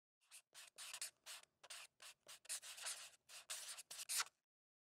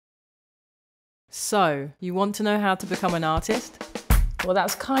So, you want to know how to become an artist? Well,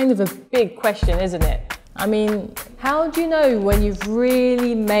 that's kind of a big question, isn't it? I mean, how do you know when you've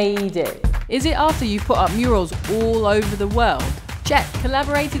really made it? Is it after you put up murals all over the world? Check.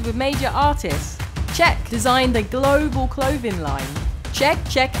 Collaborated with major artists? Check. Designed a global clothing line? Check,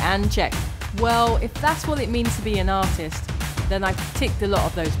 check, and check. Well, if that's what it means to be an artist, then I've ticked a lot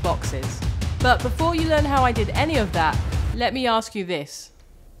of those boxes. But before you learn how I did any of that, let me ask you this.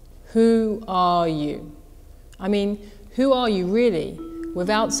 Who are you? I mean, who are you really?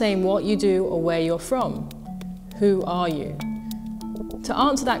 Without saying what you do or where you're from. Who are you? To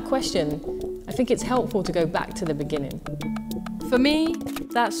answer that question, I think it's helpful to go back to the beginning. For me,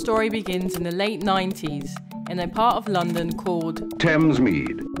 that story begins in the late 90s in a part of London called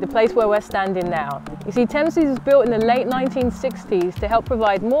Thamesmead. The place where we're standing now. You see, Thamesmead was built in the late 1960s to help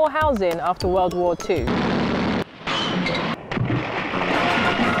provide more housing after World War II.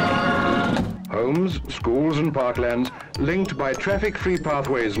 Homes, schools and parklands linked by traffic-free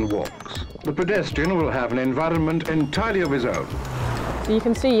pathways and walks. The pedestrian will have an environment entirely of his own. So you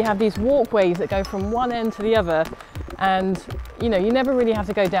can see you have these walkways that go from one end to the other, and you never really have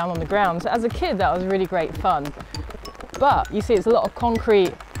to go down on the ground. So as a kid, that was really great fun. But you see, it's a lot of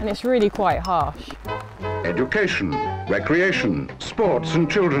concrete and it's really quite harsh. Education, recreation, sports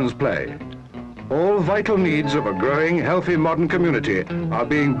and children's play. All vital needs of a growing, healthy modern community are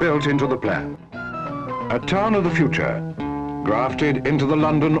being built into the plan. A town of the future, grafted into the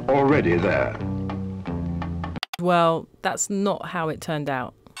London already there. Well, that's not how it turned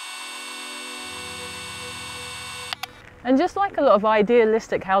out. And just like a lot of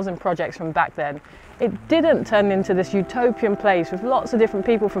idealistic housing projects from back then, it didn't turn into this utopian place with lots of different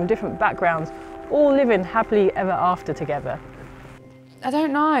people from different backgrounds, all living happily ever after together. I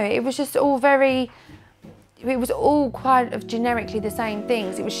don't know, it was just all very, it was all quite of generically the same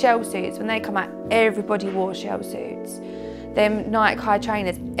things. It was shell suits. When they come out, everybody wore shell suits. Them Nike-high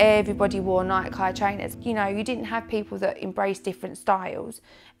trainers, everybody wore Nike-high trainers. You know, you didn't have people that embraced different styles.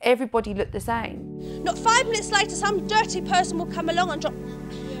 Everybody looked the same. Not 5 minutes later, some dirty person will come along and drop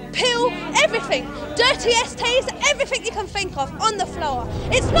pill, everything. Dirty STs, everything you can think of on the floor.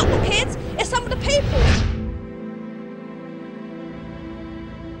 It's not the kids, it's some of the people.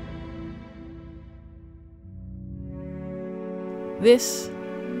 This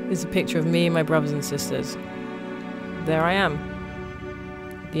is a picture of me and my brothers and sisters. There I am,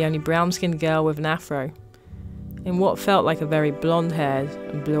 the only brown-skinned girl with an afro, in what felt like a very blonde-haired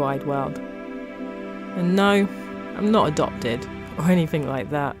and blue-eyed world. And no, I'm not adopted or anything like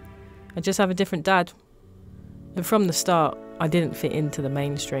that. I just have a different dad. And from the start, I didn't fit into the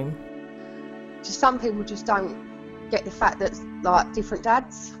mainstream. Just some people just don't get the fact that like different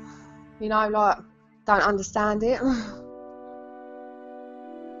dads, like don't understand it.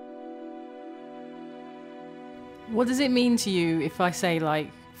 What does it mean to you if I say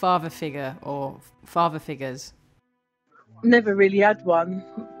like father figure or father figures? Never really had one.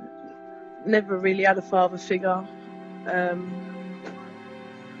 Never really had a father figure.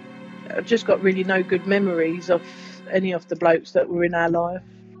 I've just got really no good memories of any of the blokes that were in our life.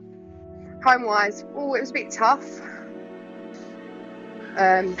 Home-wise, it was a bit tough.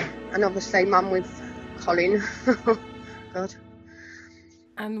 And obviously mum with Colin. God.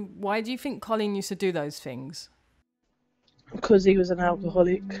 And why do you think Colin used to do those things? Because he was an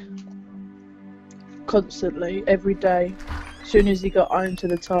alcoholic. Constantly, every day. As soon as he got home to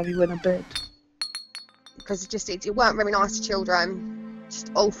the time he went to bed. Because it weren't very nice to children.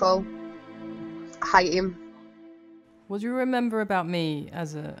 Just awful. I hate him. What do you remember about me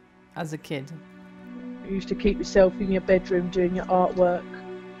as a kid? You used to keep yourself in your bedroom doing your artwork.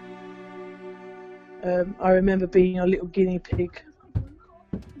 I remember being a little guinea pig.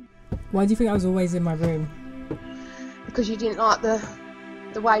 Why do you think I was always in my room? Because you didn't like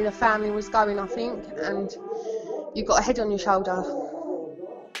the way the family was going, I think, and you got a head on your shoulder.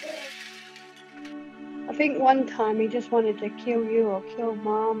 I think one time he just wanted to kill you or kill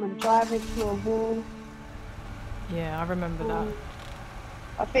Mum and drive into a wall. Yeah, I remember that.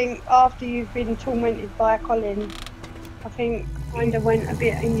 I think after you've been tormented by Colin, I think kind of went a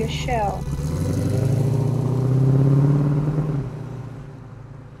bit in your shell.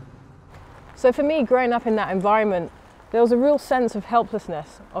 So for me, growing up in that environment, there was a real sense of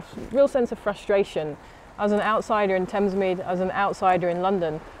helplessness, a real sense of frustration. I was an outsider in Thamesmead, I was an outsider in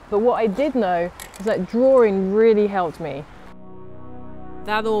London. But what I did know is that drawing really helped me.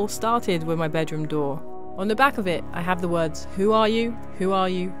 That all started with my bedroom door. On the back of it, I have the words, "Who are you? Who are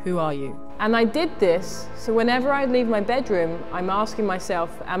you? Who are you?" And I did this, so whenever I leave my bedroom, I'm asking myself,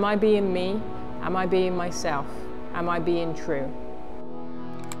 am I being me? Am I being myself? Am I being true?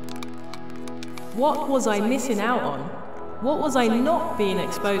 What was I missing out on? What was I not being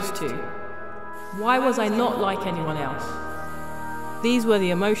exposed to? Why was I not like anyone else? These were the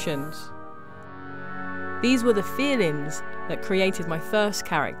emotions. These were the feelings that created my first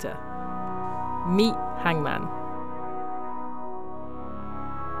character. Meet Hangman.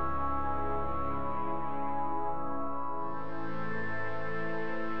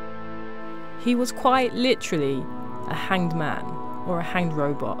 He was quite literally a hanged man or a hanged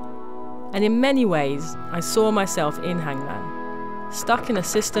robot. And in many ways, I saw myself in Hangman, stuck in a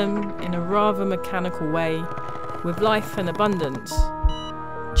system in a rather mechanical way, with life and abundance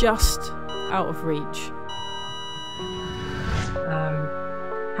just out of reach.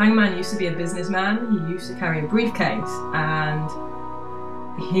 Hangman used to be a businessman. He used to carry a briefcase, and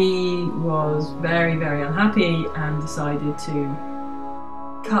he was very, very unhappy and decided to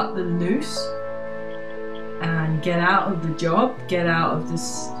cut the noose and get out of the job, get out of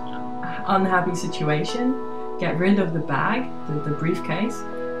this unhappy situation, get rid of the bag, the briefcase,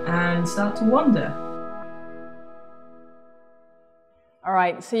 and start to wander. All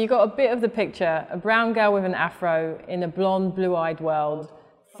right, so you got a bit of the picture, a brown girl with an afro in a blonde, blue-eyed world,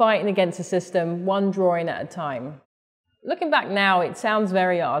 fighting against the system, one drawing at a time. Looking back now, it sounds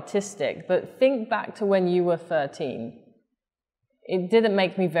very artistic, but think back to when you were 13. It didn't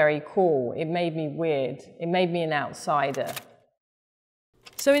make me very cool, it made me weird, it made me an outsider.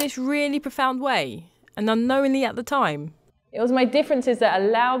 So in this really profound way, and unknowingly at the time, it was my differences that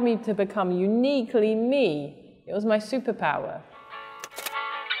allowed me to become uniquely me. It was my superpower.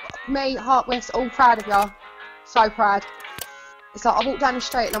 Me, Heartwest, all proud of you. So proud. It's like I walk down the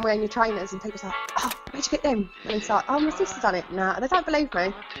street and I'm wearing your trainers and people's like, oh, where'd you get them? And it's like, oh, my sister's done it. Nah, they don't believe me.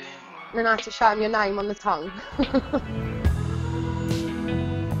 And then I have to show them your name on the tongue.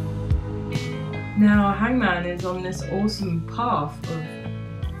 Now Hangman is on this awesome path of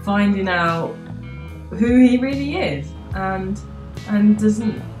finding out who he really is and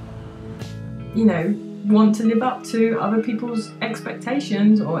doesn't, you know, want to live up to other people's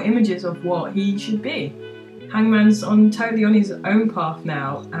expectations or images of what he should be. Hangman's totally on his own path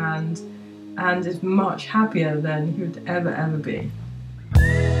now and is much happier than he would ever be.